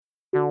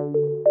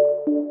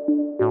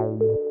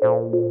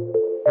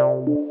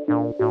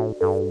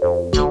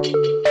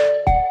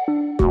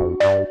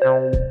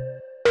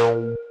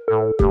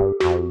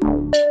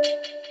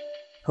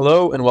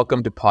Hello and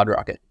welcome to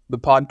PodRocket, the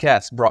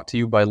podcast brought to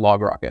you by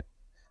LogRocket.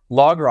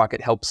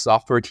 LogRocket helps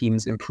software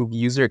teams improve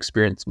user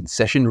experience with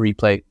session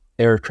replay,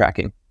 error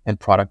tracking, and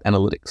product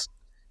analytics.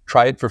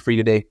 Try it for free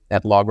today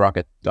at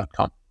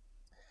logrocket.com.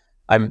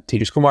 I'm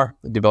Tejas Kumar,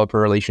 a developer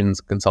relations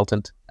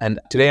consultant, and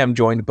today I'm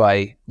joined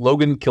by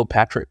Logan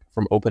Kilpatrick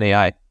from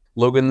OpenAI.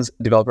 Logan's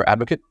developer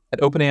advocate at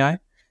OpenAI,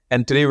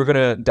 and today we're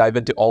going to dive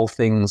into all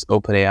things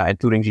OpenAI,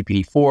 including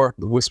GPT-4,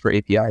 the Whisper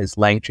APIs,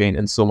 LangChain,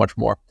 and so much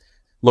more.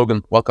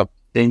 Logan, welcome.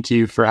 Thank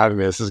you for having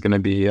me. This is going to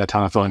be a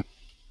ton of fun.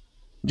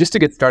 Just to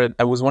get started,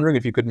 I was wondering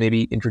if you could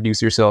maybe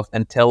introduce yourself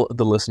and tell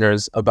the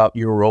listeners about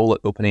your role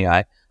at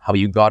OpenAI, how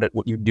you got it,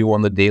 what you do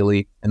on the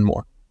daily, and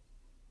more.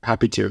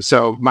 Happy to.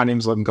 So my name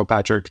is Logan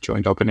Kilpatrick,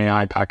 joined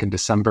OpenAI back in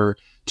December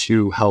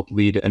to help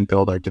lead and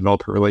build our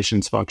developer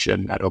relations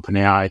function at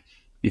OpenAI.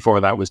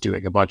 Before that was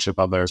doing a bunch of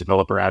other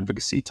developer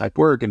advocacy type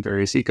work in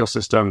various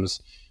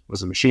ecosystems,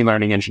 was a machine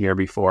learning engineer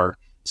before.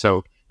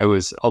 So it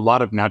was a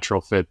lot of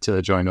natural fit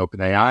to join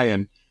OpenAI.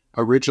 And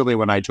originally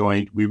when I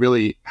joined, we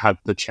really had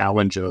the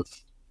challenge of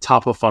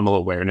top of funnel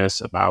awareness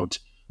about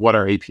what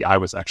our API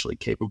was actually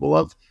capable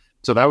of.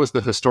 So that was the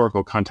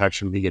historical context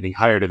from me getting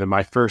hired. And then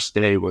my first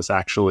day was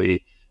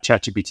actually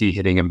ChatGPT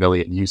hitting 1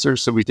 million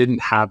users. So we didn't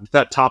have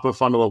that top of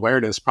funnel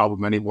awareness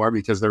problem anymore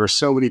because there were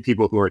so many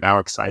people who are now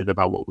excited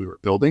about what we were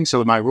building.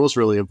 So my roles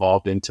really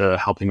evolved into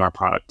helping our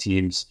product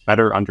teams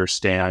better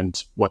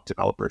understand what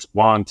developers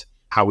want,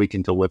 how we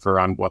can deliver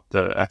on what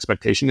the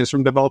expectation is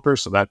from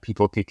developers so that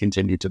people can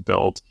continue to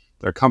build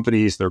their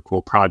companies, their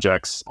cool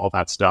projects, all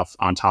that stuff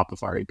on top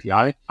of our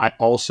API. I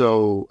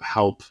also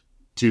help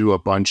do a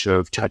bunch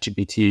of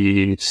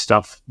ChatGPT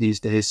stuff these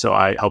days. So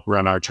I help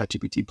run our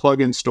ChatGPT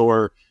plugin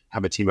store,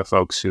 have a team of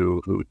folks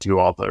who do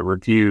all the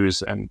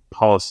reviews and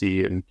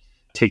policy and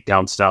take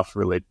down stuff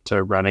related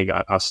to running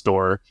a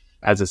store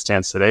as it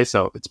stands today.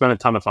 So it's been a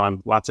ton of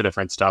fun, lots of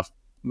different stuff.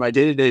 My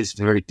day-to-day is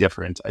very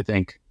different, I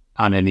think,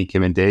 on any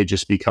given day,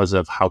 just because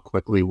of how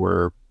quickly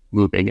we're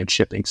moving and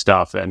shipping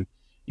stuff. And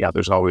yeah,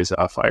 there's always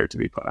a fire to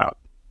be put out.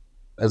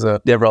 As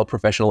a DevRel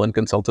professional and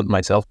consultant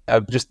myself,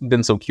 I've just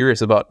been so curious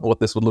about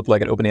what this would look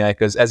like at OpenAI,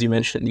 because as you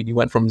mentioned, you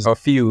went from a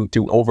few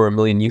to over 1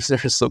 million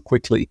users so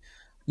quickly.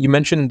 You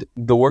mentioned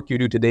the work you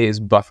do today is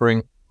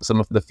buffering some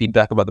of the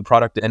feedback about the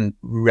product and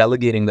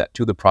relegating that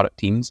to the product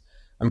teams.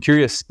 I'm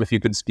curious if you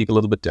could speak a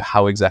little bit to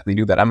how exactly you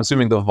do that. I'm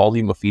assuming the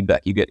volume of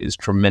feedback you get is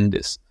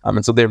tremendous.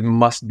 And so there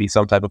must be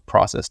some type of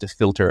process to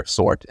filter,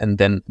 sort, and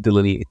then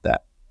delineate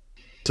that.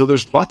 So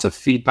there's lots of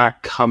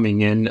feedback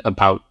coming in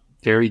about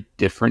very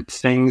different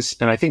things.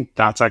 And I think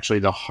that's actually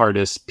the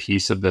hardest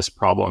piece of this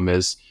problem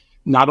is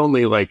not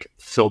only like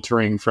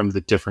filtering from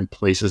the different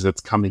places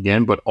it's coming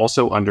in, but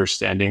also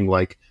understanding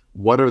like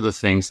what are the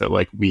things that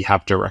like we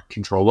have direct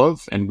control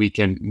of and we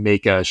can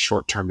make a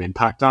short-term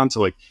impact on.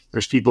 So like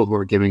there's people who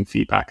are giving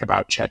feedback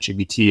about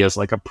ChatGPT as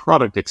like a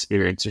product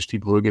experience. There's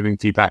people who are giving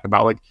feedback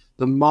about like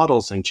the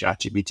models in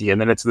ChatGPT. And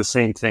then it's the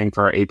same thing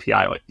for our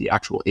API, like the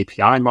actual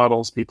API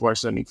models people are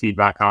sending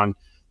feedback on.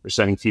 They're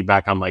sending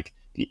feedback on like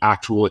the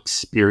actual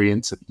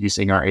experience of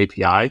using our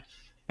API.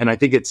 And I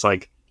think it's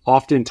like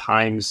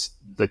oftentimes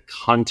the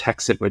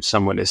context in which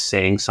someone is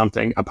saying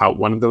something about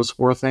one of those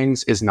 4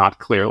 things is not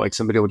clear. Like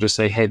somebody will just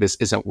say, hey, this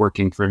isn't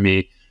working for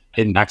me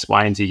in X,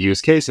 Y, and Z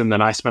use case. And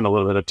then I spend a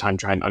little bit of time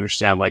trying to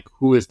understand, like,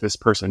 who is this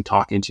person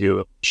talking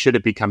to? Should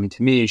it be coming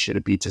to me? Should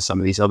it be to some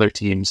of these other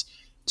teams?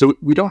 So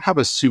we don't have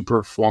a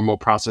super formal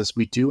process.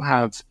 We do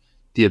have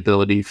the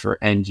ability for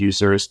end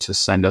users to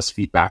send us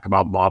feedback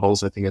about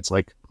models. I think it's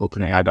like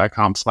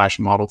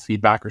openai.com/model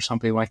feedback or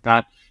something like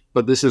that.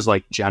 But this is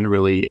like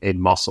generally a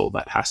muscle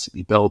that has to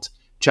be built.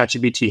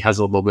 ChatGPT has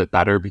a little bit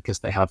better because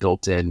they have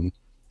built-in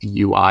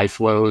UI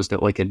flows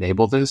that like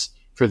enable this.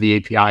 For the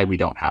API, we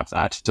don't have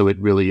that. So it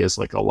really is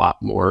like a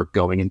lot more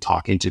going and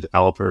talking to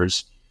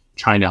developers,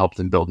 trying to help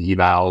them build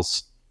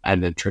evals,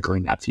 and then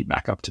trickling that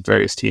feedback up to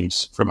various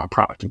teams from a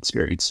product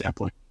experience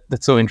standpoint.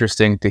 That's so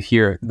interesting to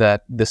hear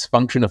that this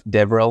function of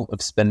DevRel,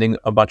 of spending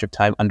a bunch of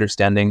time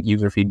understanding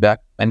user feedback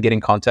and getting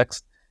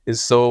context,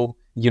 is so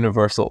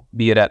universal,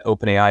 be it at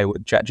OpenAI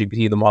with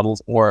ChatGPT, the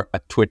models, or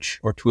at Twitch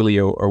or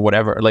Twilio or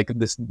whatever. Like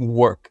this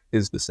work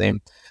is the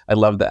same. I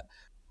love that.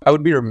 I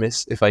would be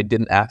remiss if I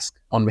didn't ask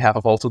on behalf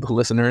of also the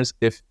listeners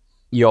if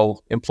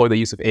y'all employ the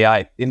use of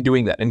AI in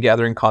doing that, in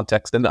gathering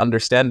context and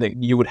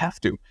understanding. You would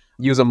have to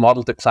use a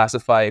model to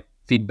classify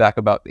feedback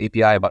about the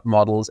API, about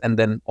models, and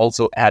then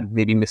also add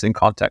maybe missing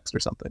context or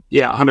something.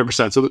 Yeah,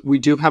 100%. So we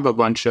do have a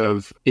bunch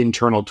of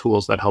internal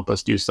tools that help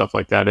us do stuff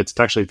like that. It's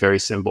actually very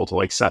simple to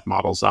like set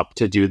models up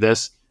to do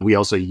this. We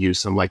also use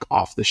some like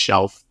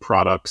off-the-shelf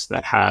products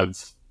that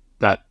have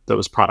that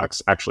those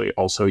products actually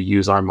also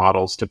use our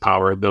models to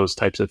power those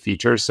types of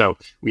features. So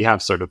we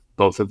have sort of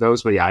both of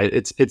those. But yeah,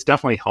 it's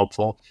definitely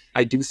helpful.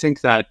 I do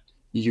think that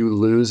you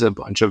lose a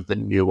bunch of the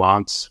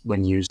nuance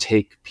when you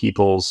take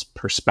people's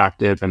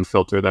perspective and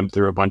filter them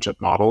through a bunch of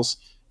models.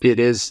 It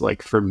is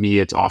like, for me,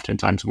 it's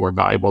oftentimes more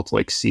valuable to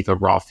like see the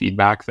raw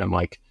feedback than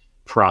like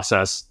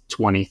process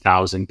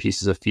 20,000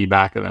 pieces of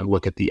feedback and then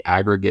look at the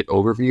aggregate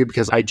overview,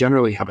 because I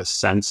generally have a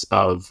sense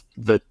of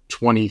the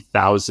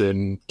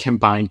 20,000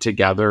 combined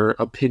together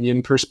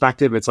opinion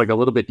perspective. It's like a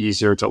little bit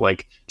easier to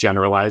like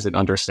generalize and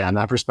understand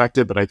that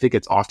perspective. But I think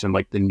it's often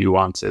like the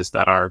nuances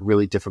that are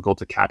really difficult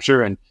to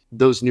capture. And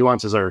those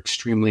nuances are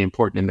extremely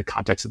important in the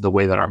context of the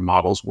way that our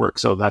models work.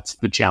 So that's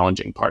the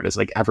challenging part, is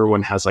like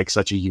everyone has like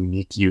such a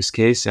unique use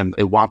case and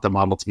they want the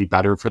model to be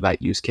better for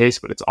that use case,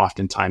 but it's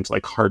oftentimes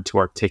like hard to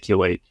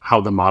articulate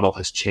how the model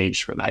has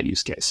changed for that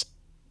use case.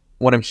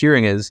 What I'm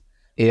hearing is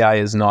AI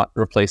is not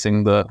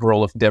replacing the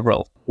role of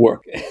DevRel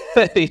work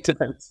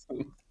anytime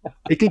soon.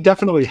 It could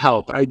definitely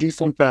help. I do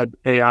think that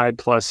AI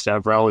plus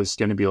DevRel is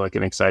going to be like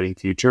an exciting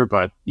future,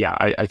 but yeah,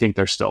 I think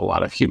there's still a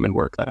lot of human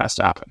work that has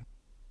to happen.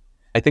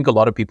 I think a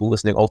lot of people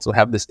listening also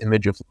have this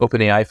image of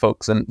OpenAI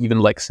folks and even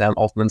like Sam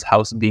Altman's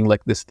house being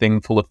like this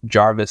thing full of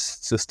Jarvis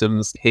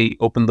systems. Hey,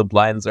 open the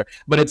blinds,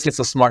 but it's just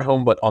a smart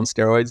home, but on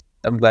steroids.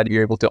 I'm glad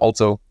you're able to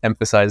also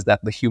emphasize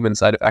that the human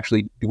side of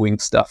actually doing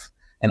stuff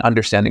and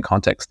understanding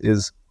context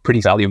is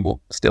pretty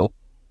valuable still.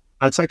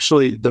 That's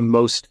actually the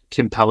most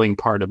compelling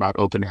part about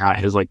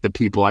OpenAI is like the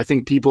people. I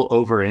think people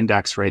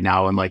over-index right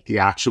now and like the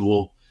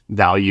actual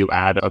value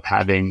add of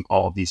having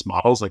all of these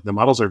models. Like the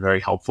models are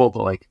very helpful,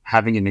 but like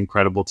having an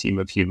incredible team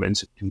of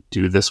humans who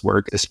do this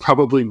work is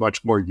probably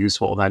much more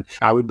useful than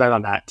I would bet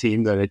on that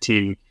team than a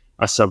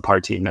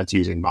subpar team that's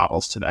using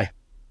models today.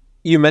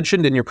 You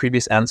mentioned in your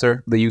previous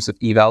answer the use of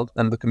eval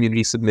and the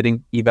community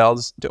submitting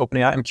evals to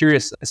OpenAI. I'm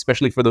curious,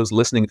 especially for those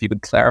listening, if you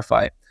could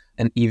clarify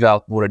an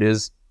eval, what it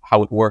is,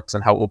 how it works,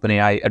 and how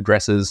OpenAI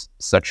addresses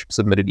such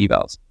submitted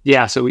evals.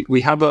 Yeah, so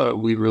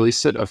we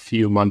released it a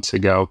few months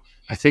ago,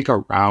 I think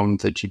around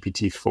the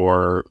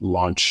GPT-4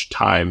 launch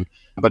time.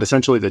 But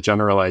essentially the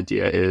general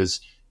idea is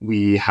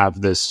we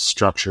have this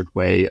structured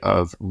way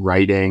of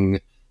writing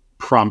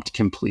prompt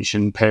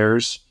completion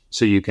pairs.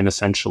 So you can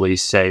essentially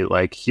say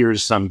like,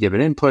 here's some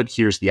given input,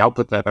 here's the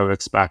output that I would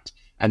expect.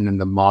 And then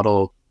the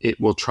model, it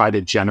will try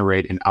to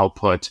generate an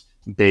output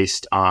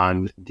based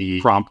on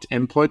the prompt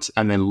inputs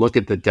and then look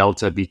at the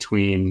delta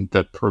between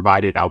the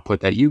provided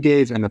output that you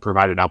gave and the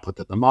provided output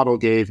that the model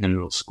gave, and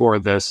it'll score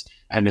this.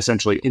 And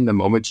essentially in the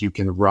moment, you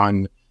can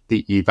run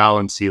the eval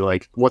and see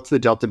like, what's the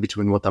delta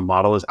between what the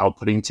model is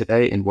outputting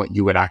today and what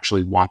you would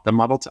actually want the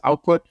model to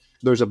output.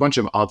 There's a bunch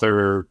of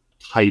other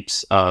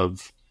types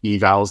of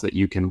evals that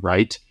you can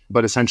write,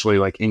 but essentially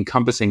like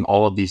encompassing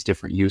all of these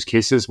different use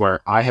cases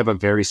where I have a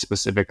very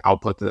specific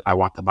output that I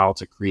want the model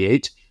to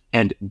create,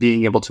 and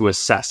being able to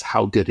assess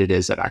how good it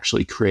is at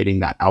actually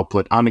creating that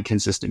output on a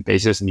consistent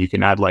basis. And you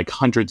can add like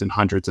hundreds and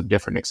hundreds of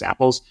different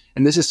examples.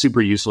 And this is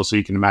super useful. So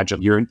you can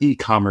imagine you're an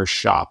e-commerce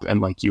shop and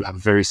like you have a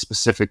very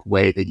specific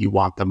way that you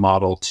want the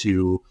model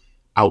to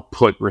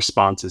output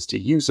responses to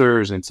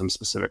users in some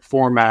specific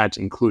format,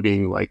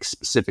 including like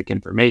specific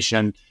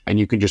information. And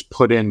you can just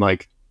put in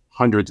like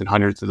hundreds and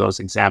hundreds of those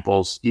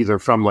examples, either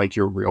from like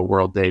your real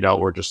world data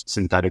or just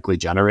synthetically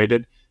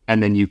generated.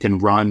 And then you can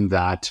run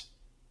that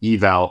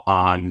eval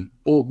on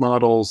old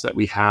models that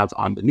we have,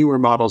 on the newer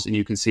models, and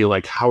you can see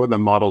like how are the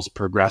models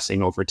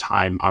progressing over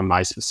time on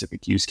my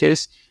specific use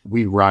case.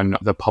 We run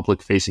the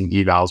public facing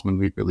evals when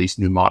we release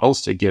new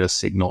models to get a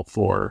signal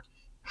for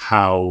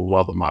how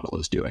well the model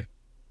is doing.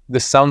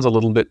 This sounds a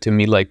little bit to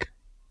me like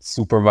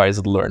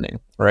supervised learning,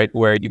 right?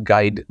 Where you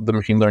guide the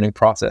machine learning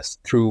process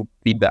through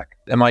feedback.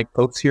 Am I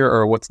close here,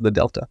 or what's the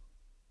delta?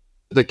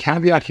 The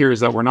caveat here is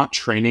that we're not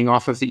training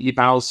off of the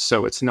evals,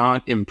 so it's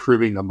not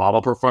improving the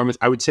model performance.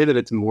 I would say that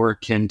it's more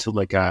akin to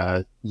like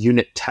a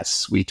unit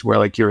test suite where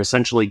like you're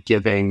essentially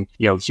giving,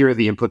 here are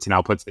the inputs and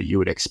outputs that you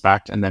would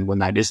expect. And then when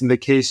that isn't the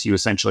case, you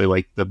essentially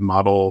like the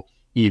model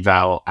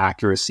eval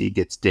accuracy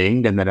gets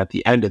dinged. And then at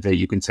the end of it,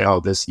 you can say, oh,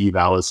 this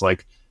eval is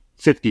like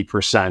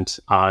 50%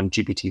 on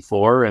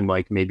GPT-4 and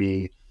like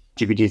maybe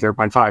GPT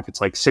 3.5,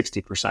 it's like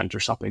 60% or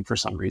something for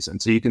some reason.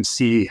 So you can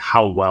see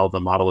how well the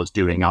model is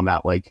doing on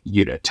that like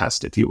unit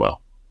test, if you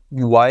will.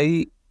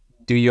 Why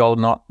do y'all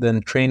not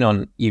then train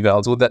on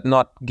evals? Would that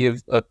not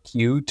give a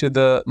cue to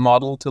the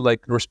model to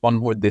like respond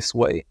more this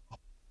way?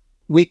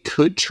 We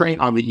could train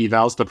on the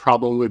evals. The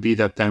problem would be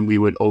that then we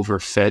would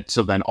overfit.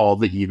 So then all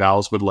the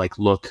evals would like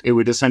it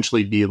would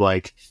essentially be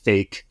like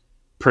fake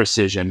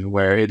precision,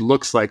 where it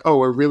looks like, oh,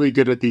 we're really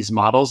good at these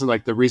models. And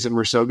like the reason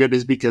we're so good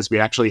is because we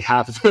actually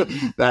have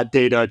that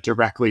data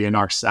directly in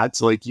our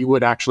sets. Like you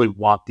would actually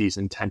want these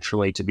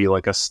intentionally to be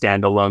like a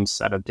standalone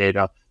set of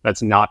data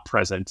that's not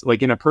present.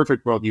 Like in a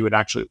perfect world, you would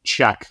actually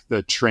check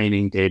the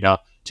training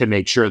data to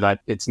make sure that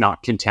it's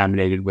not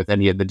contaminated with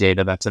any of the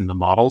data that's in the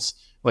models.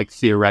 Like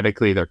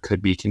theoretically, there could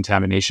be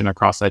contamination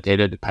across that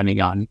data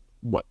depending on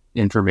what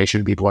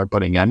information people are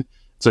putting in.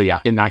 So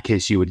yeah, in that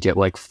case, you would get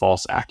like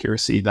false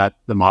accuracy that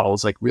the model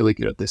is like really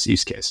good at this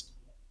use case.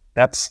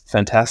 That's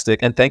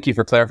fantastic. And thank you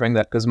for clarifying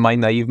that, because my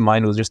naive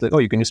mind was just like, oh,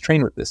 you can just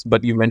train with this.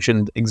 But you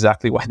mentioned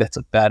exactly why that's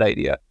a bad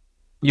idea.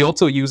 You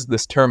also use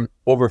this term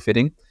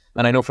overfitting.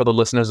 And I know for the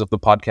listeners of the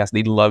podcast,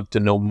 they'd love to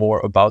know more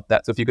about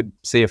that. So if you could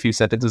say a few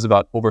sentences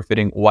about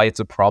overfitting, why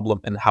it's a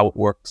problem and how it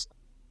works.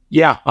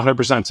 Yeah,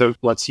 100%. So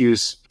let's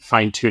use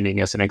fine tuning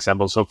as an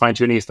example. So fine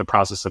tuning is the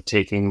process of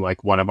taking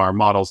like one of our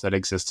models that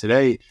exists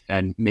today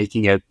and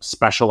making it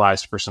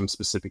specialized for some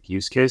specific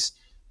use case.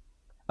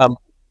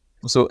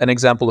 So an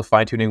example of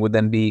fine tuning would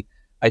then be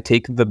I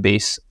take the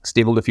base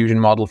stable diffusion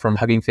model from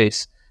Hugging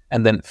Face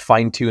and then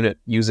fine tune it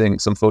using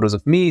some photos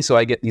of me. So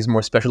I get these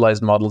more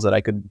specialized models that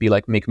I could be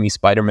like, make me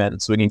Spider-Man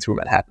swinging through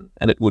Manhattan,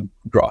 and it would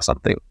draw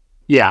something.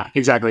 Yeah,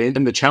 exactly.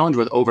 And the challenge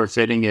with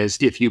overfitting is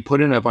if you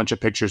put in a bunch of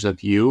pictures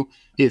of you,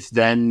 if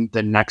then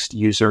the next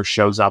user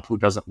shows up who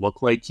doesn't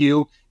look like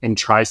you and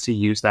tries to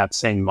use that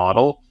same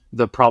model,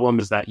 the problem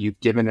is that you've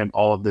given it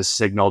all of this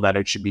signal that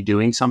it should be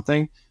doing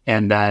something.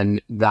 And then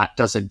that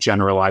doesn't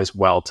generalize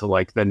well to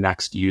like the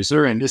next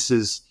user. And this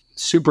is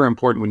super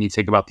important when you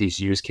think about these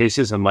use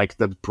cases and like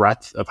the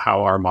breadth of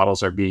how our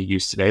models are being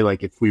used today.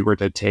 Like if we were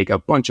to take a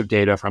bunch of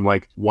data from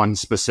like one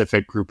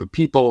specific group of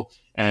people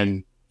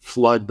and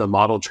flood the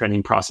model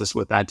training process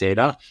with that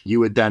data,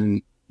 you would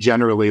then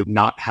generally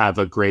not have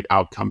a great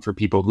outcome for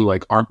people who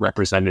like aren't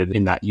represented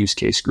in that use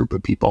case group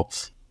of people.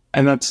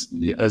 And that's,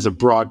 as a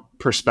broad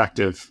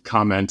perspective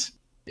comment,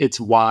 it's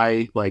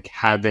why like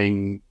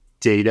having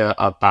data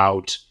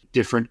about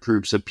different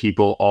groups of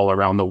people all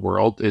around the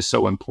world is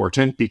so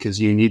important, because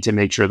you need to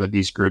make sure that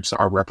these groups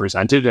are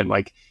represented. And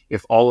like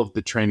if all of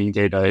the training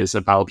data is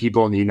about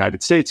people in the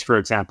United States, for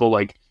example,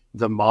 like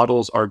the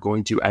models are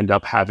going to end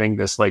up having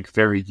this like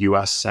very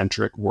US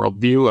centric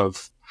worldview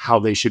of how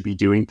they should be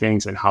doing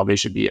things and how they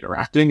should be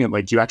interacting. And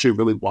like you actually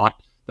really want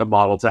the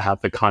model to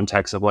have the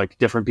context of like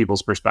different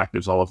people's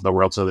perspectives all over the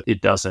world so that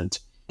it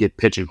doesn't get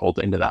pigeonholed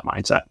into that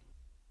mindset.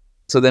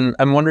 So then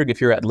I'm wondering if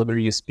you're at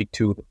liberty to speak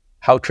to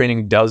how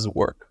training does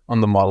work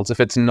on the models, if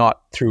it's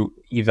not through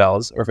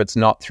evals or if it's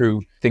not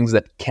through things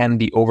that can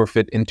be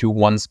overfit into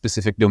one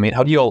specific domain.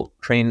 How do you all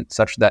train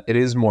such that it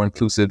is more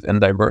inclusive and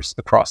diverse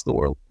across the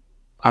world?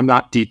 I'm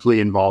not deeply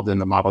involved in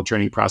the model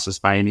training process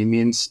by any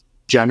means.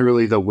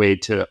 Generally, the way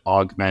to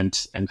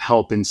augment and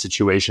help in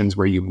situations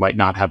where you might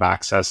not have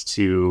access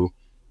to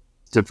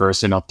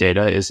diverse enough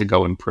data is to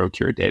go and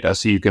procure data.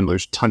 So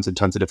there's tons and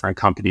tons of different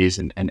companies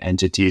and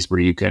entities where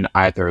you can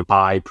either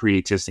buy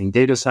pre-existing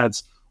data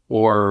sets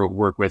or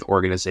work with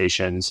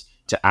organizations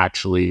to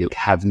actually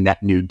have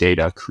net new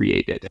data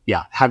created.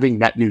 Yeah, having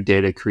net new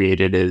data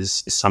created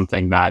is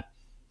something that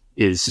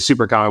is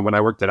super common. When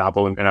I worked at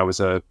Apple and I was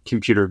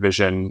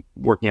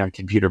working on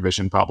computer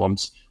vision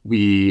problems,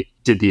 we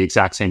did the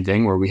exact same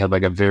thing where we had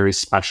like a very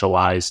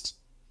specialized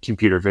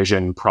computer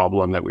vision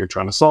problem that we were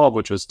trying to solve,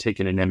 which was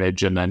taking an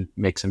image and then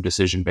make some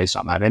decision based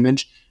on that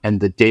image. And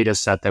the data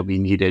set that we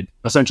needed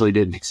essentially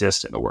didn't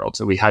exist in the world.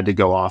 So we had to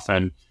go off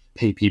and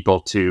pay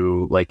people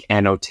to like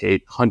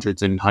annotate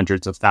hundreds and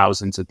hundreds of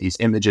thousands of these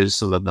images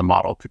so that the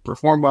model could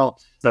perform well.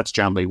 That's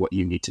generally what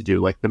you need to do.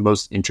 Like the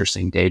most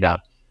interesting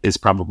data is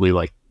probably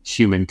like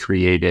human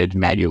created,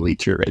 manually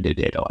curated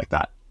data like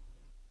that.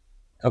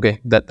 Okay,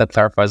 that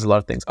clarifies a lot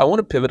of things. I want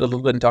to pivot a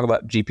little bit and talk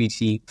about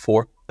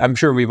GPT-4. I'm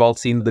sure we've all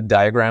seen the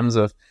diagrams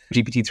of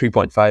GPT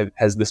 3.5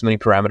 has this many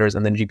parameters,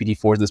 and then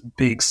GPT-4 is this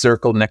big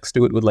circle next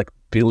to it with like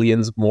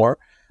billions more.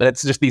 But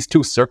it's just these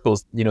two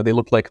circles, they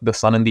look like the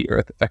sun and the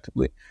earth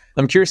effectively.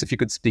 I'm curious if you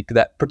could speak to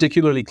that,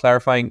 particularly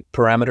clarifying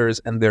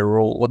parameters and their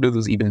role. What do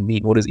those even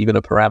mean? What is even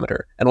a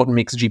parameter? And what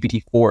makes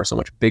GPT-4 so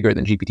much bigger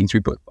than GPT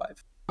 3.5?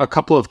 A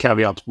couple of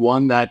caveats.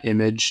 One, that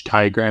image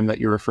diagram that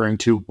you're referring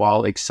to,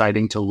 while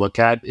exciting to look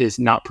at, is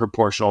not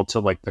proportional to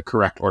like the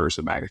correct orders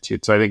of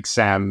magnitude. So I think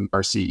Sam,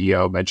 our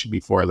CEO, mentioned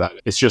before that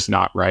it's just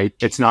not right.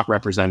 It's not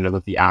representative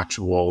of the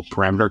actual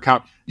parameter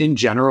count. In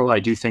general,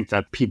 I do think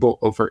that people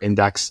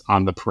over-index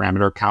on the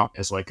parameter count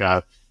as like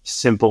a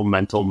simple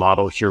mental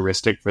model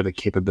heuristic for the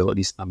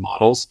capabilities of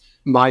models.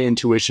 My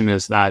intuition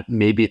is that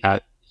maybe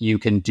that you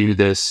can do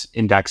this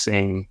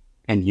indexing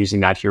and using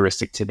that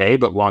heuristic today,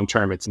 but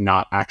long-term, it's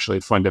not actually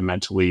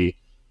fundamentally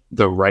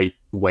the right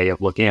way of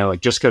looking at it.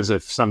 Like just because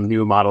if some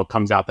new model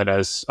comes out that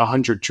has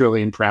 100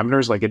 trillion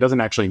parameters, like it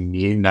doesn't actually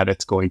mean that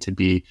it's going to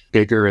be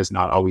bigger is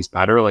not always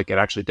better. Like it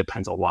actually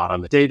depends a lot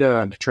on the data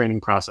and the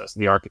training process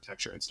and the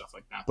architecture and stuff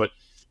like that. But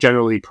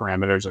generally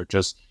parameters are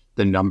just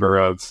the number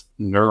of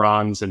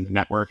neurons in the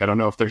network. I don't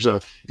know if there's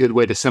a good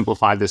way to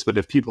simplify this, but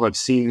if people have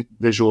seen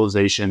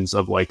visualizations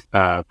of like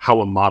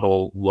how a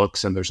model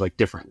looks and there's like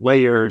different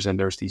layers and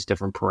there's these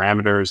different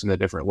parameters in the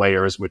different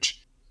layers, which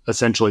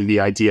essentially the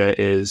idea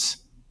is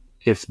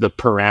if the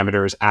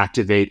parameters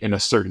activate in a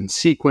certain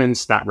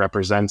sequence, that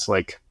represents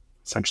like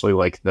essentially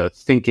like the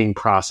thinking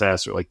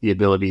process or like the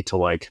ability to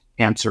like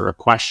answer a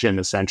question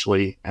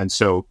essentially. And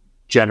so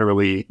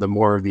generally the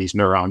more of these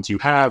neurons you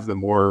have, the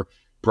more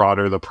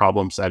broader the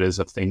problem set is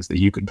of things that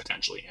you could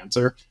potentially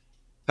answer.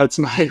 That's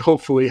my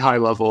hopefully high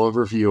level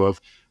overview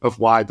of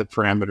why the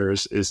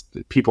parameters is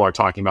people are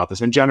talking about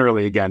this. And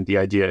generally, again, the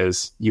idea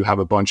is you have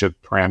a bunch of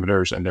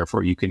parameters and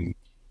therefore you can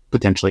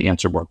potentially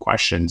answer more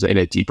questions in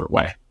a deeper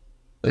way.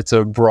 It's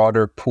a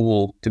broader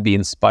pool to be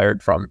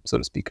inspired from, so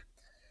to speak.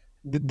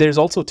 There's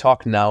also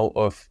talk now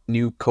of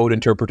new code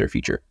interpreter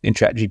feature in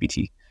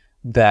ChatGPT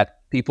that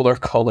people are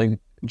calling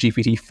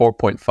GPT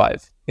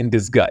 4.5 in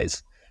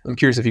disguise. I'm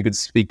curious if you could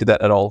speak to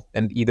that at all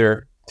and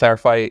either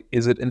clarify,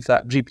 is it in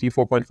fact GPT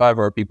 4.5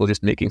 or are people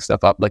just making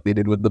stuff up like they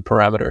did with the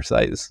parameter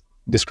size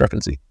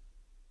discrepancy?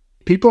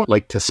 People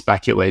like to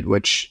speculate,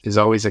 which is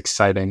always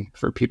exciting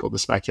for people to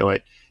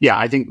speculate. Yeah,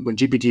 I think when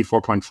GPT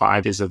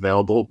 4.5 is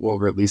available, we'll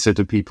release it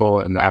to people.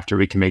 And after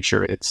we can make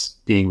sure it's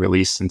being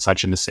released in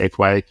a safe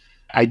way.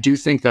 I do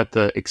think that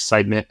the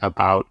excitement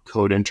about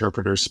code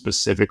interpreters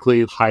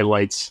specifically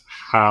highlights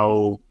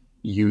how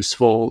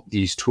useful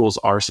these tools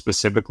are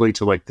specifically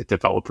to like the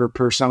developer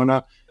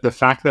persona. The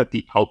fact that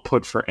the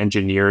output for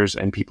engineers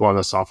and people in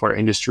the software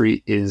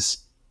industry is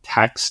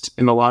text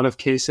in a lot of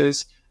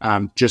cases,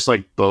 just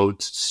like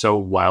bodes so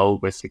well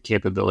with the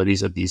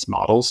capabilities of these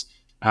models.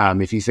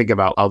 If you think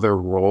about other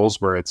roles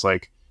where it's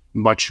like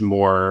much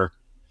more,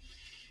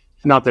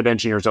 not that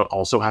engineers don't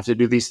also have to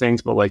do these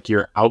things, but like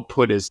your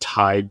output is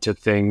tied to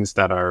things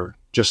that are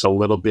just a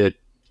little bit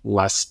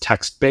less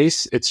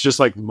text-based. It's just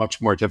like much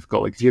more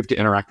difficult. Like if you have to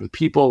interact with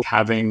people,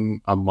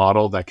 having a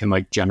model that can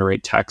like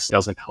generate text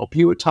doesn't help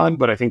you a ton.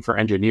 But I think for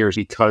engineers,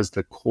 because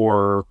the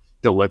core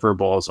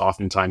deliverable is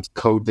oftentimes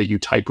code that you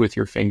type with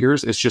your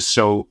fingers, it's just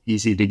so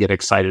easy to get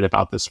excited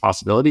about this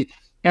possibility.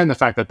 And the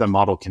fact that the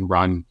model can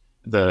run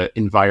the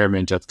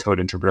environment of code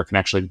interpreter can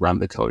actually run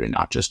the code and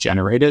not just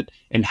generate it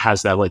and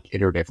has that like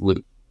iterative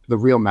loop. The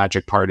real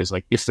magic part is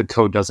like if the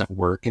code doesn't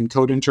work in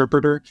code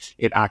interpreter,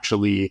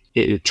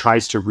 it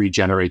tries to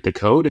regenerate the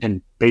code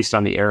and based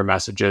on the error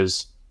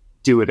messages,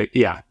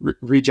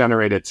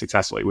 regenerate it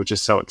successfully, which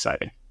is so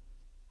exciting.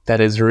 That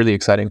is really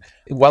exciting.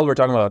 While we're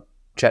talking about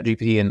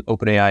ChatGPT and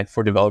OpenAI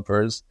for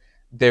developers,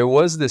 there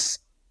was this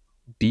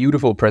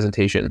beautiful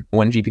presentation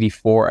when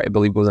GPT-4, I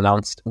believe, was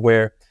announced,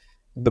 where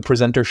the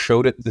presenter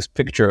showed it this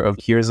picture of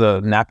here's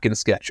a napkin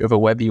sketch of a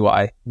web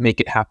UI, make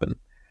it happen.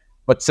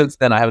 But since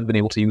then, I haven't been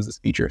able to use this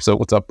feature. So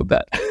what's up with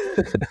that?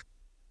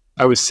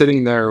 I was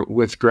sitting there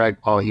with Greg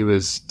while he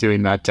was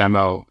doing that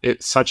demo.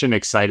 It's such an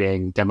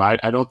exciting demo.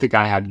 I don't think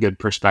I had good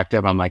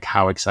perspective on like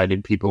how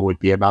excited people would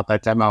be about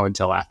that demo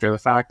until after the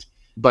fact.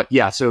 But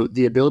yeah, so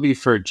the ability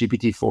for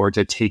GPT-4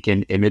 to take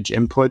in image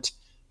input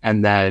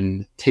and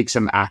then take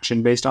some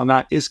action based on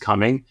that is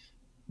coming.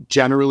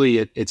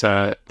 Generally, it's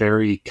a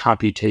very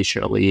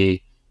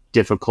computationally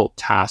difficult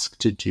task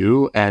to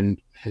do. And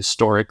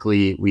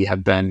historically, we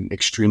have been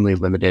extremely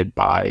limited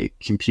by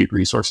compute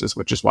resources,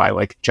 which is why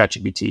like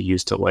ChatGPT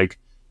used to like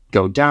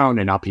go down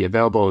and not be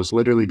available. It was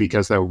literally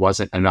because there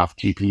wasn't enough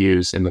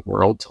GPUs in the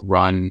world to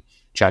run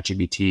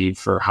ChatGPT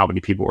for how many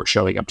people were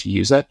showing up to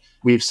use it.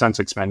 We've since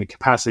expanded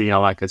capacity and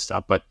all that good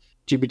stuff, but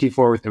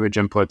GPT-4 with image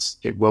inputs,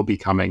 it will be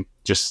coming.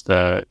 Just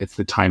it's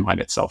the timeline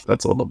itself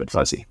that's a little bit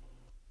fuzzy.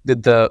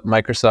 Did the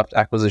Microsoft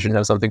acquisition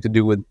have something to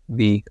do with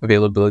the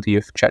availability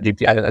of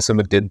ChatGPT? I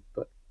assume it did.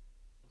 But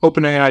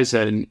OpenAI is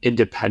an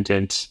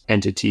independent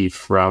entity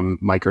from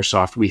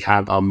Microsoft. We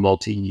have a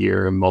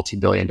multi-year,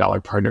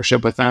 multi-billion-dollar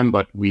partnership with them,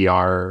 but we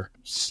are,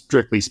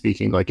 strictly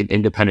speaking, like an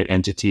independent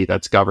entity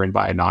that's governed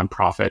by a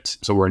nonprofit.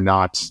 So we're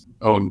not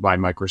owned by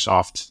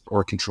Microsoft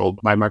or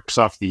controlled by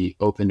Microsoft. The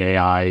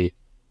OpenAI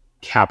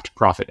capped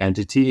profit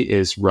entity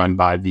is run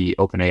by the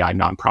OpenAI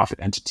nonprofit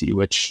entity,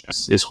 which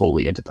is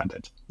wholly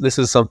independent. This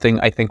is something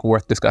I think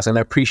worth discussing.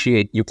 I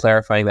appreciate you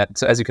clarifying that.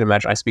 So as you can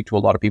imagine, I speak to a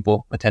lot of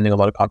people attending a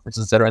lot of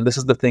conferences, et cetera. And this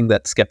is the thing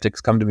that skeptics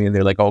come to me and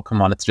they're like, oh,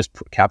 come on, it's just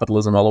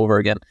capitalism all over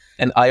again.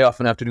 And I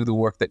often have to do the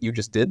work that you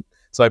just did.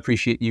 So I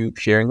appreciate you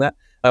sharing that.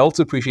 I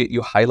also appreciate you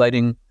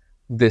highlighting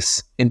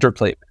this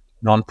interplay,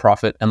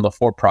 nonprofit and the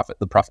for-profit,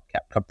 the profit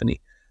cap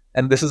company.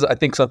 And this is, I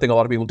think, something a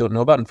lot of people don't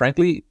know about. And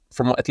frankly,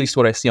 from at least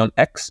what I see on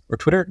X or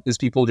Twitter, is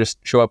people just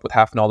show up with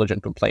half knowledge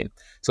and complain.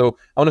 So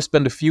I want to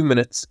spend a few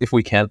minutes, if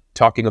we can,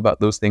 talking about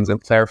those things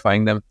and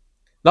clarifying them.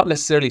 Not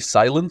necessarily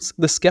silence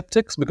the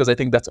skeptics, because I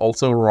think that's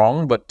also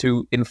wrong, but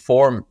to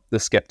inform the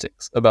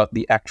skeptics about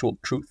the actual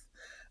truth.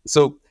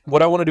 So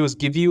what I want to do is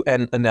give you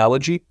an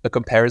analogy, a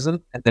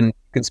comparison, and then you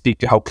can speak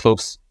to how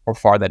close or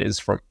far that is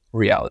from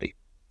reality.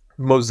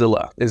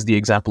 Mozilla is the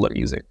example I'm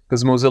using,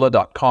 because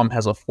Mozilla.com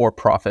has a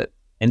for-profit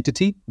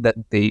entity that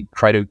they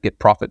try to get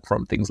profit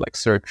from things like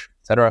search,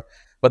 etc.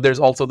 But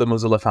there's also the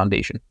Mozilla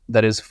Foundation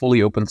that is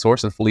fully open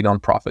source and fully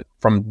nonprofit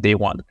from day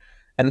one.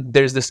 And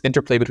there's this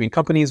interplay between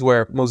companies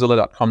where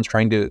Mozilla.com is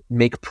trying to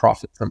make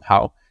profit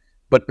somehow,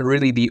 but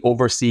really the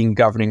overseeing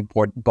governing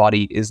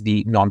body is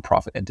the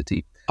nonprofit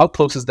entity. How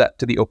close is that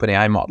to the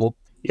OpenAI model?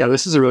 Yeah,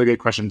 this is a really good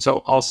question.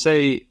 So I'll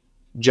say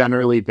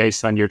generally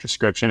based on your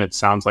description, it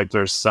sounds like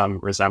there's some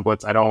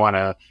resemblance.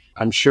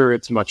 I'm sure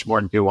it's much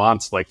more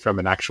nuanced, like from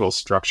an actual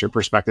structure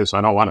perspective. So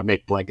I don't want to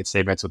make blanket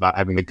statements without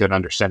having a good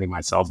understanding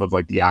myself of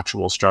like the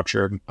actual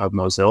structure of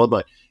Mozilla.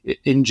 But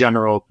in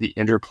general, the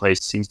interplay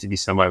seems to be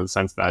similar in the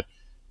sense that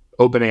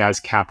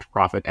OpenAI's capped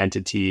profit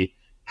entity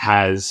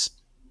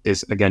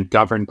is again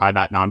governed by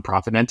that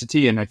nonprofit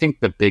entity. And I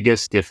think the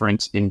biggest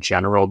difference in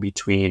general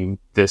between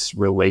this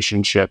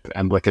relationship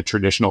and like a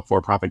traditional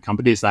for-profit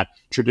company is that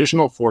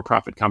traditional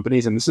for-profit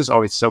companies, and this is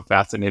always so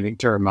fascinating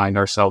to remind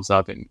ourselves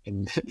of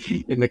in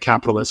the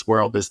capitalist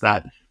world, is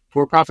that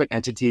for-profit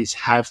entities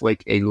have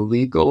like a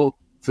legal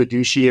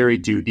fiduciary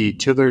duty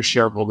to their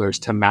shareholders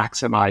to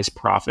maximize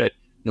profit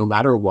no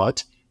matter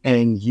what.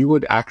 And you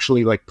would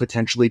actually like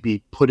potentially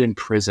be put in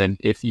prison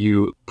if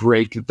you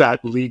break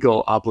that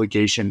legal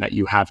obligation that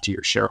you have to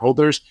your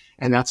shareholders.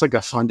 And that's like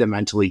a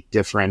fundamentally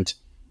different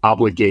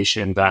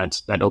obligation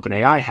that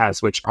OpenAI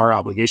has, which our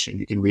obligation,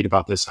 you can read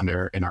about this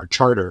in our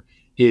charter,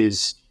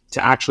 is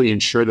to actually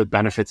ensure the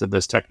benefits of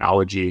this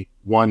technology,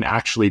 one,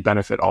 actually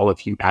benefit all of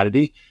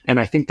humanity. And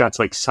I think that's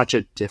like such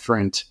a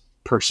different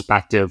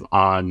perspective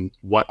on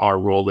what our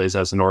role is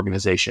as an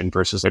organization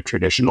versus a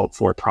traditional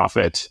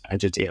for-profit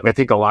entity. I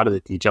think a lot of the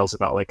details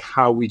about like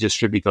how we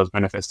distribute those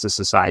benefits to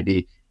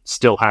society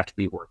still have to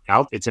be worked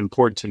out. It's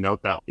important to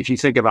note that if you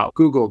think about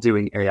Google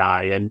doing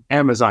AI and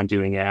Amazon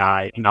doing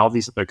AI and all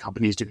these other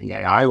companies doing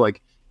AI,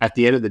 like at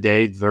the end of the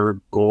day, their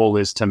goal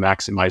is to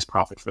maximize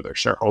profit for their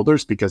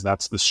shareholders because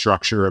that's the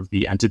structure of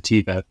the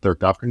entity that they're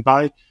governed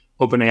by.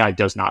 OpenAI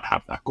does not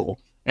have that goal.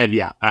 And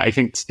yeah, I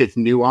think it's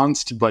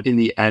nuanced, but in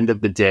the end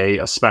of the day,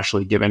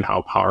 especially given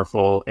how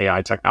powerful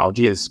AI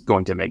technology is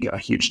going to make a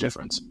huge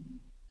difference.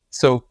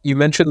 So you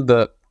mentioned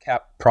the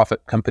cap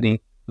profit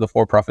company, the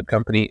for-profit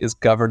company is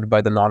governed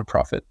by the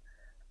nonprofit.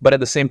 But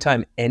at the same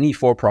time, any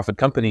for-profit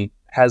company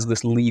has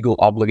this legal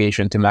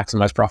obligation to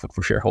maximize profit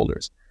for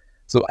shareholders.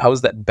 So how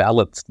is that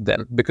balanced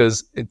then?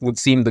 Because it would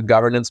seem the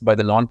governance by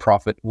the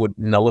nonprofit would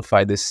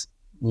nullify this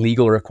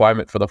legal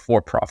requirement for the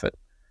for-profit.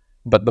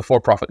 But the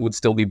for-profit would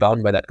still be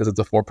bound by that because it's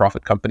a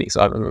for-profit company.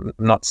 So I'm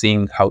not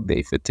seeing how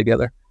they fit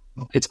together.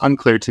 It's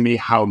unclear to me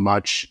how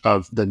much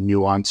of the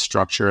nuanced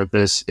structure of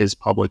this is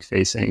public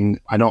facing.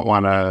 I don't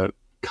want to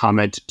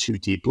comment too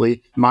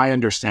deeply. My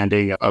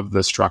understanding of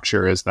the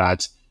structure is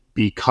that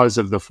because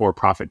of the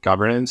for-profit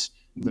governance,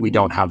 we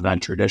don't have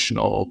that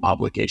traditional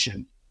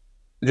obligation.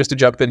 Just to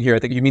jump in here, I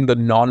think you mean the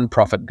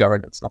non-profit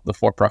governance, not the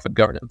for-profit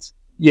governance.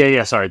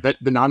 Yeah, sorry. The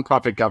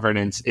non-profit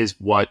governance is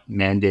what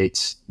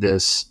mandates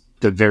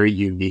the very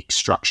unique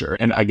structure.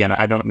 And again,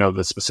 I don't know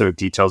the specific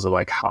details of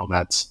like how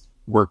that's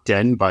worked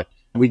in, but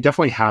we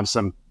definitely have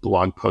some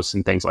blog posts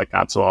and things like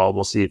that. So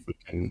we'll see if we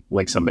can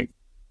link something.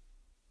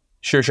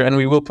 Sure. And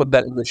we will put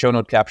that in the show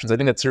note captions. I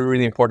think that's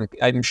really important.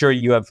 I'm sure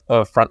you have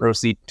a front row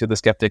seat to the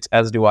skeptics,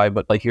 as do I.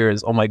 But like here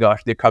is, oh my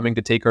gosh, they're coming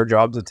to take our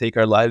jobs and take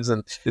our lives.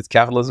 And this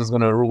capitalism is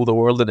going to rule the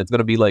world. And it's going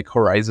to be like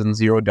Horizon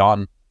Zero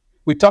Dawn.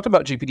 We've talked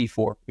about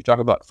GPT-4. We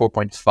talked about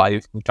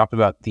 4.5. We talked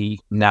about the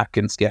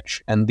napkin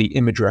sketch and the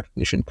image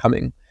recognition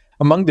coming.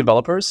 Among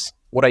developers,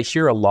 what I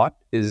hear a lot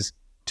is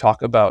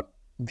talk about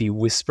the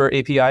Whisper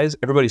APIs.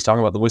 Everybody's talking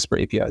about the Whisper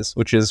APIs,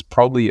 which is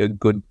probably a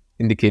good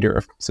indicator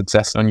of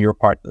success on your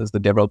part as the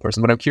DevRel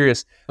person. But I'm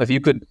curious if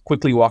you could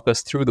quickly walk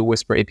us through the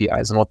Whisper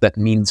APIs and what that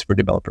means for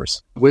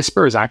developers.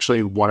 Whisper is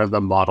actually one of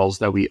the models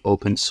that we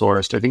open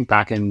sourced, I think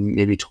back in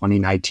maybe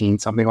 2019,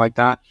 something like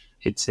that.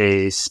 It's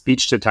a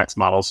speech-to-text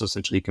model. So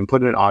essentially you can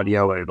put in an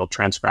audio and it'll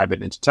transcribe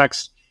it into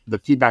text. The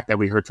feedback that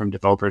we heard from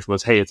developers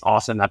was, hey, it's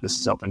awesome that this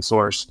is open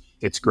source.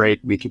 It's great.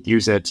 We could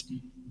use it.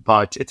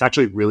 But it's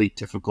actually really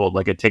difficult.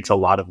 Like it takes a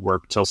lot of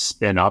work to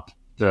spin up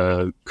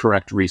the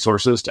correct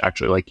resources to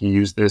actually like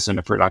use this in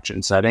a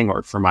production setting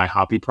or for my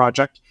hobby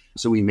project.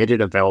 So we made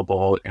it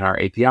available in our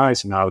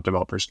APIs. And now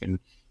developers can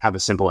have a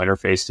simple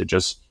interface to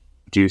just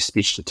do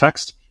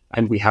speech-to-text.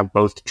 And we have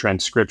both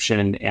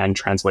transcription and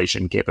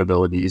translation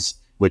capabilities,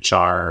 which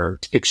are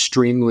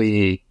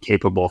extremely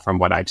capable from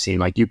what I've seen.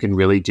 Like you can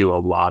really do a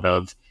lot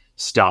of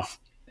stuff.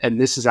 And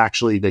this is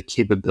actually the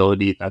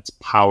capability that's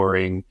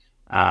powering,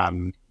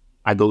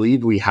 I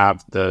believe we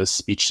have the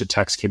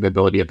speech-to-text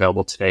capability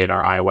available today in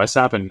our iOS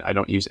app, and I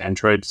don't use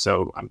Android,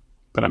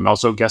 but I'm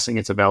also guessing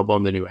it's available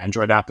in the new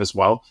Android app as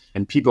well.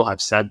 And people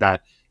have said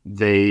that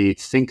they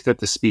think that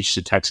the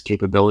speech-to-text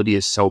capability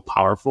is so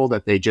powerful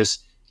that they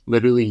just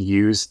literally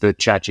use the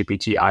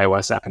ChatGPT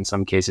iOS app in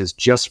some cases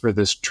just for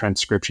this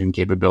transcription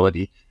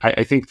capability.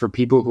 I think for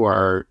people who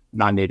are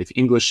non-native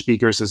English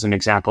speakers, as an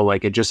example,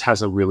 like it just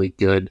has a really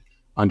good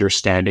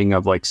understanding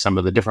of like some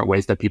of the different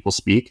ways that people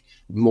speak,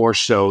 more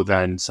so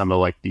than some of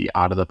like the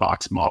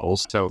out-of-the-box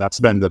models. So that's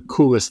been the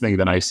coolest thing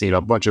that I've seen.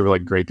 A bunch of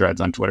like great threads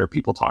on Twitter,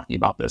 people talking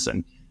about this.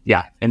 And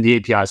yeah, and the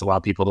APIs allow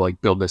people to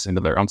like build this into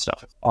their own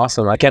stuff.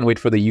 Awesome. I can't wait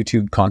for the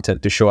YouTube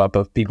content to show up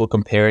of people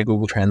comparing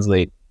Google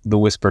Translate, the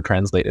Whisper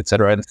Translate,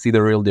 etc., and see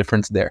the real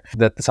difference there.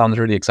 That sounds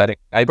really exciting.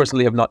 I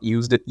personally have not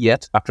used it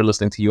yet. After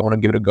listening to you, I want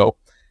to give it a go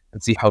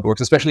and see how it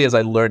works, especially as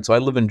I learn. So I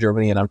live in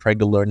Germany and I'm trying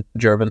to learn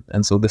German.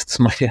 And so this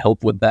might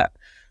help with that.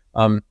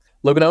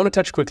 Logan, I want to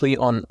touch quickly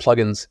on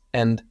plugins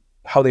and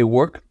how they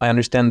work. I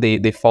understand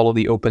they follow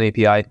the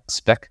OpenAPI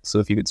spec. So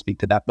if you could speak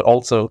to that, but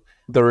also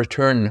the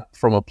return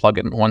from a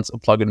plugin once a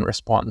plugin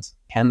responds.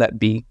 Can that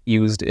be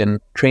used in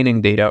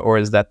training data, or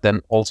is that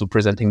then also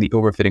presenting the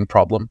overfitting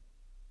problem?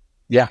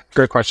 Yeah,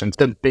 great question.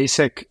 The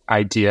basic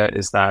idea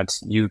is that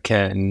you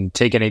can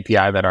take an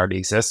API that already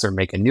exists or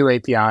make a new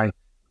API,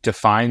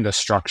 define the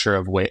structure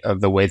of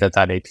the way that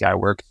API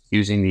works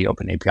using the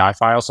OpenAPI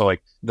file. So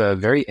like the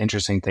very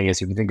interesting thing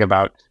is if you think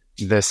about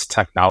this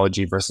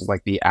technology versus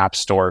like the App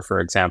Store, for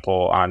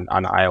example, on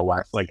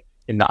iOS, like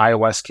in the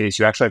iOS case,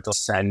 you actually have to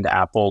send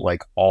Apple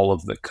like all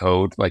of the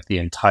code, like the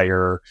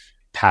entire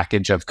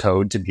package of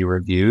code to be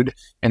reviewed.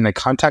 In the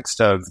context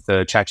of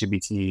the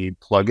ChatGPT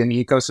plugin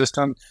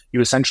ecosystem,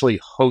 you essentially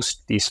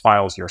host these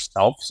files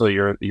yourself. So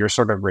you're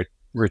sort of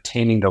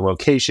retaining the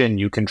location.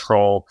 You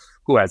control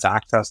who has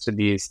access to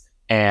these,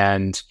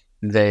 and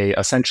they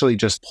essentially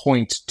just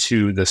point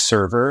to the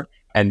server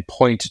and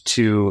point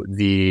to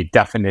the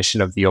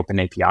definition of the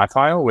OpenAPI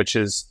file, which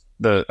is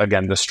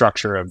the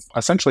structure of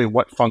essentially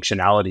what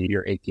functionality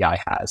your API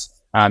has.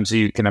 So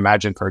you can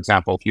imagine, for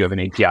example, if you have an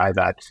API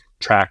that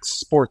tracks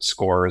sports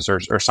scores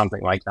or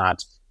something like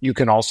that, you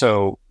can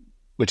also,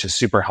 which is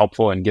super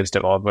helpful and gives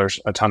developers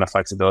a ton of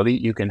flexibility,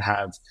 you can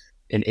have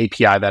an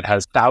API that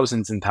has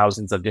thousands and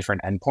thousands of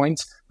different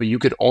endpoints, but you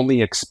could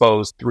only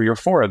expose 3 or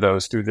 4 of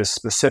those through this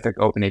specific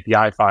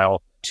OpenAPI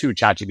file to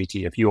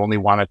ChatGPT if you only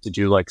wanted to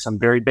do like some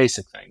very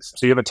basic things.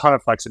 So you have a ton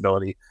of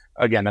flexibility.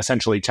 Again,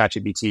 essentially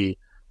ChatGPT,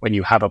 when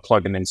you have a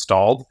plugin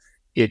installed,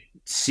 it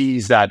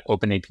sees that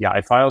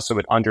OpenAPI file, so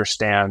it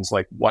understands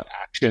like what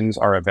actions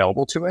are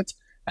available to it.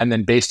 And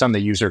then based on the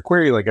user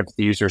query, like if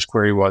the user's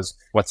query was,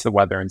 what's the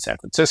weather in San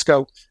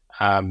Francisco?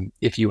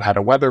 If you had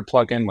a weather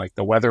plugin, like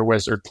the Weather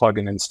Wizard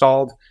plugin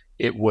installed,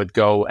 it would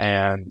go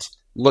and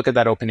look at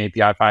that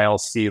OpenAPI file,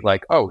 see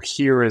like, oh,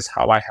 here is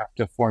how I have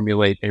to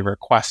formulate a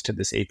request to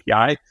this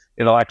API.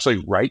 It'll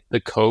actually write the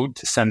code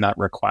to send that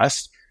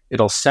request.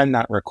 It'll send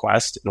that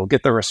request. It'll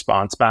get the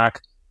response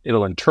back.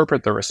 It'll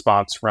interpret the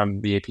response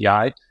from the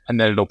API,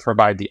 and then it'll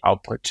provide the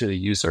output to the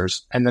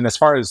users. And then as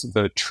far as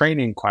the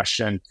training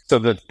question, so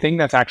the thing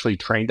that's actually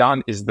trained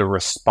on is the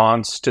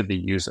response to the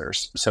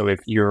users. So if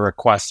your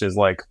request is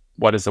like,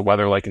 what is the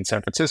weather like in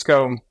San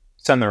Francisco?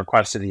 Send the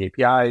request to the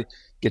API,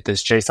 get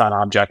this JSON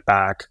object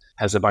back,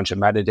 has a bunch of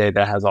metadata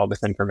that has all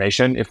this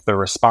information. If the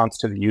response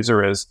to the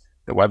user is,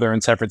 the weather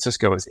in San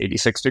Francisco is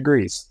 86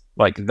 degrees,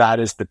 like that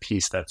is the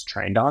piece that's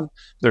trained on.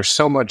 There's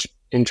so much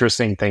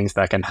interesting things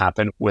that can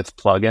happen with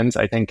plugins.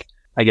 I think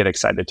I get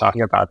excited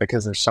talking about it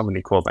because there's so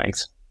many cool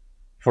things.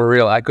 For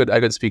real, I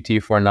could speak to you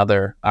for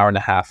another hour and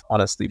a half,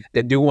 honestly.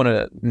 I do want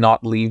to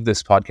not leave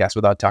this podcast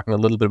without talking a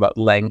little bit about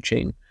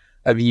LangChain.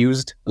 I've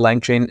used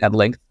LangChain at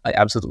length. I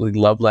absolutely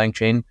love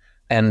LangChain,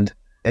 and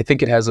I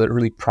think it has a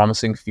really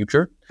promising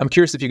future. I'm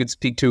curious if you could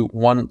speak to,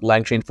 one,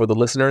 LangChain for the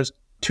listeners,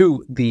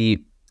 two,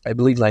 I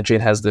believe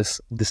LangChain has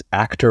this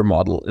actor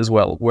model as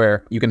well,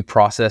 where you can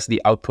process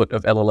the output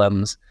of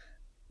LLMs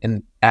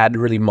and add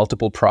really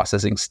multiple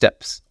processing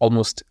steps,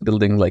 almost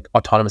building like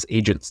autonomous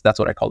agents. That's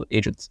what I call it,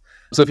 agents.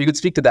 So if you could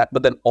speak to that,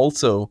 but then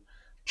also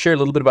share a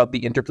little bit about the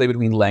interplay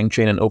between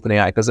LangChain and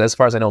OpenAI, because as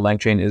far as I know,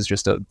 LangChain is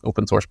just an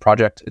open source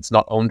project. It's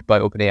not owned by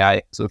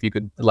OpenAI. So if you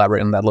could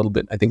elaborate on that a little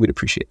bit, I think we'd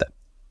appreciate that.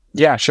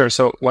 Yeah, sure.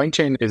 So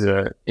LangChain is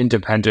an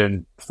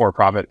independent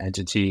for-profit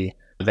entity.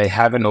 They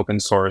have an open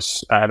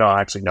source. I don't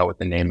actually know what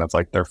the name of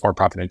like their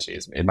for-profit entity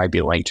is. It might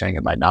be LangChain.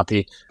 It might not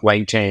be.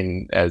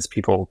 LangChain, as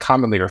people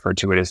commonly refer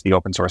to it, is the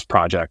open source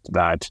project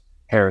that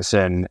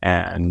Harrison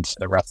and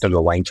the rest of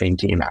the LangChain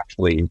team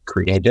actually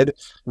created.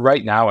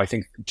 Right now, I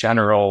think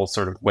general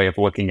sort of way of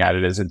looking at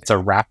it is it's a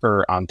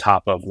wrapper on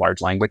top of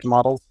large language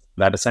models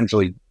that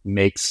essentially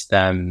makes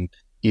them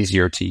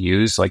easier to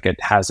use. Like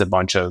it has a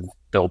bunch of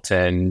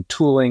built-in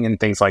tooling and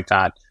things like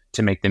that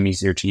to make them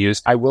easier to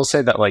use. I will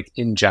say that like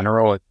in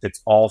general,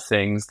 it's all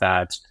things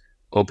that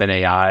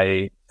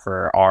OpenAI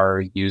for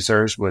our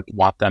users would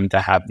want them to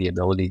have the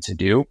ability to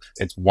do.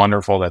 It's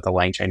wonderful that the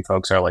LangChain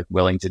folks are like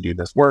willing to do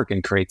this work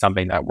and create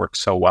something that works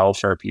so well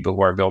for people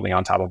who are building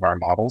on top of our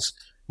models.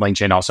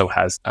 LangChain also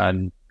has a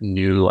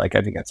new, I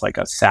think it's like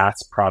a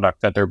SaaS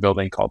product that they're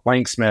building called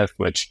Langsmith,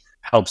 which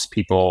helps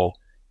people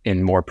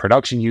in more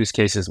production use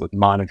cases with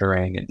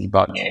monitoring and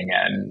debugging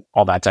and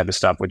all that type of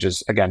stuff, which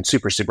is, again,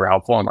 super, super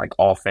helpful and like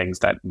all things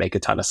that make a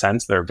ton of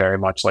sense. They're very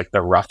much like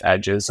the rough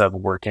edges of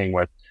working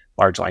with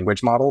large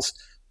language models.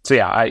 So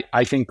yeah,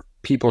 I think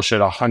people should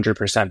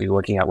 100% be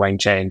looking at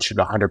LangChain, should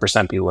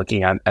 100% be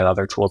looking at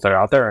other tools that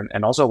are out there,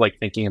 and also like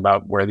thinking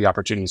about where the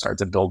opportunities are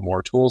to build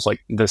more tools. Like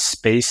the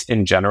space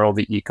in general,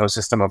 the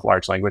ecosystem of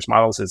large language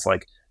models is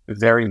like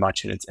very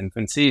much in its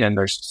infancy, and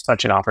there's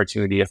such an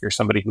opportunity if you're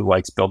somebody who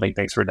likes building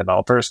things for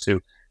developers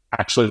to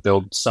actually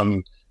build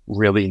some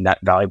really net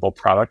valuable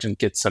product and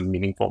get some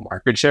meaningful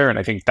market share. And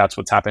I think that's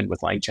what's happened with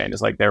LangChain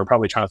is like they were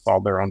probably trying to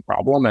solve their own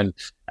problem,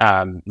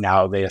 and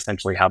now they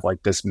essentially have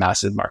like this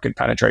massive market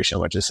penetration,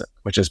 which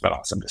has been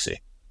awesome to see.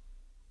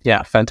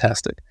 Yeah,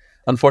 fantastic.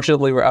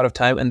 Unfortunately, we're out of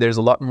time and there's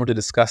a lot more to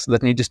discuss.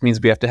 That just means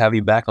we have to have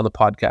you back on the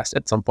podcast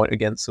at some point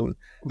again soon.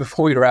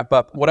 Before we wrap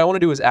up, what I want to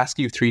do is ask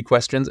you 3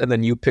 questions and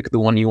then you pick the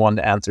one you want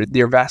to answer.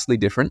 They're vastly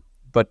different,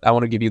 but I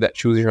want to give you that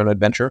choose your own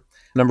adventure.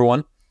 Number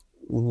 1,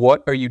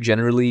 what are you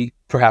generally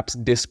perhaps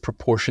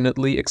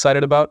disproportionately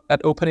excited about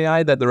at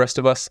OpenAI that the rest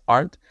of us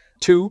aren't?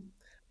 2,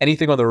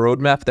 anything on the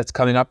roadmap that's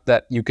coming up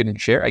that you can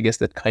share? I guess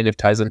that kind of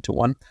ties into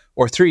 1.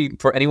 Or 3,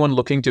 for anyone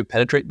looking to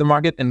penetrate the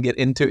market and get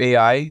into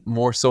AI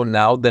more so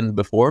now than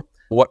before,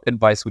 what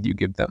advice would you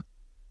give them?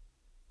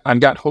 I've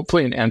got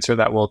hopefully an answer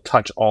that will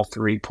touch all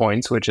 3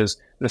 points, which is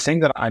the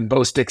thing that I'm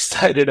most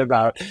excited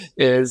about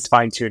is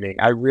fine-tuning.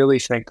 I really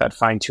think that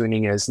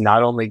fine-tuning is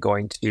not only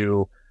going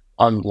to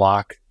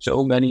unlock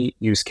so many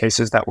use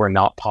cases that were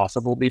not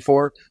possible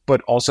before,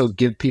 but also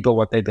give people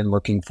what they've been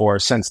looking for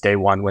since day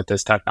one with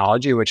this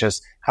technology, which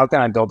is how can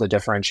I build a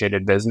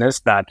differentiated business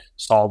that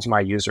solves my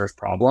users'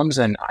 problems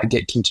and I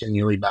get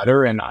continually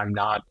better and I'm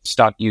not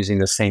stuck using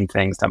the same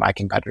things that my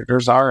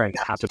competitors are and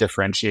have to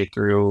differentiate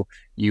through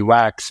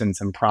UX and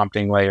some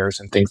prompting layers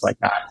and things like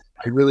that.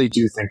 I really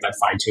do think that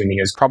fine-tuning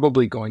is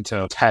probably going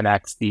to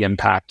 10x the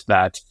impact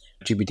that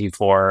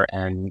GPT-4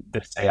 and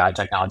this AI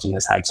technology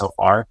has had so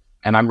far.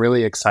 And I'm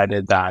really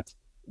excited that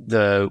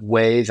the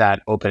way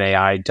that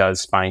OpenAI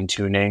does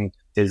fine-tuning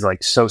is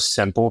like so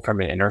simple from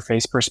an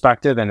interface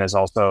perspective and is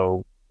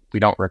also, we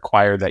don't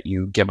require that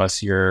you give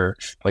us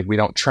we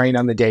don't train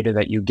on the data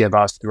that you give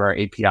us through our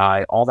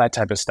API, all that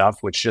type of stuff,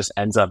 which just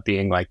ends up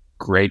being like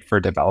great for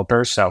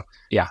developers. So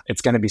yeah,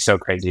 it's going to be so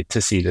crazy to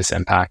see this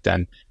impact.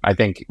 And I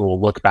think we'll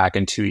look back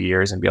in 2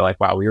 years and be like,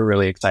 wow, we were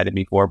really excited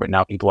before, but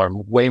now people are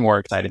way more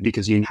excited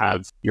because you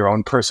have your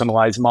own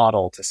personalized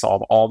model to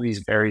solve all these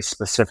very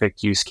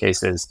specific use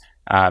cases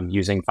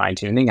using fine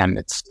tuning. And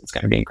it's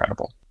going to be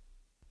incredible.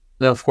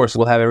 Now, of course,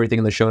 we'll have everything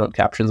in the show note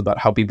captions about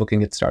how people can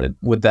get started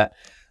with that.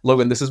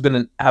 Logan, this has been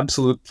an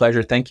absolute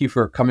pleasure. Thank you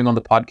for coming on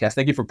the podcast.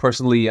 Thank you for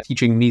personally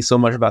teaching me so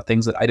much about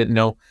things that I didn't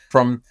know,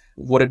 from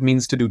what it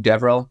means to do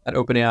DevRel at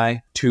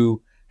OpenAI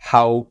to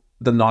how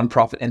the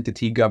nonprofit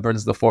entity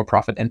governs the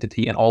for-profit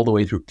entity and all the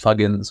way through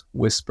plugins,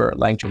 Whisper,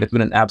 LangChain. It's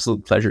been an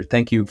absolute pleasure.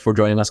 Thank you for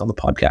joining us on the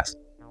podcast.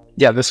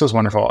 Yeah, this was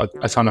wonderful.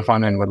 A ton of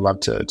fun and would love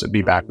to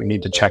be back. We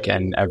need to check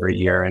in every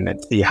year and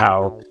see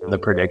how the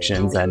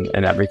predictions and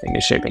everything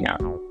is shaping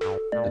out.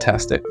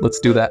 Fantastic. Let's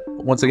do that.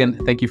 Once again,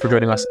 thank you for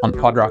joining us on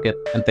PodRocket,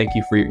 and thank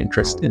you for your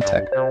interest in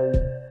tech.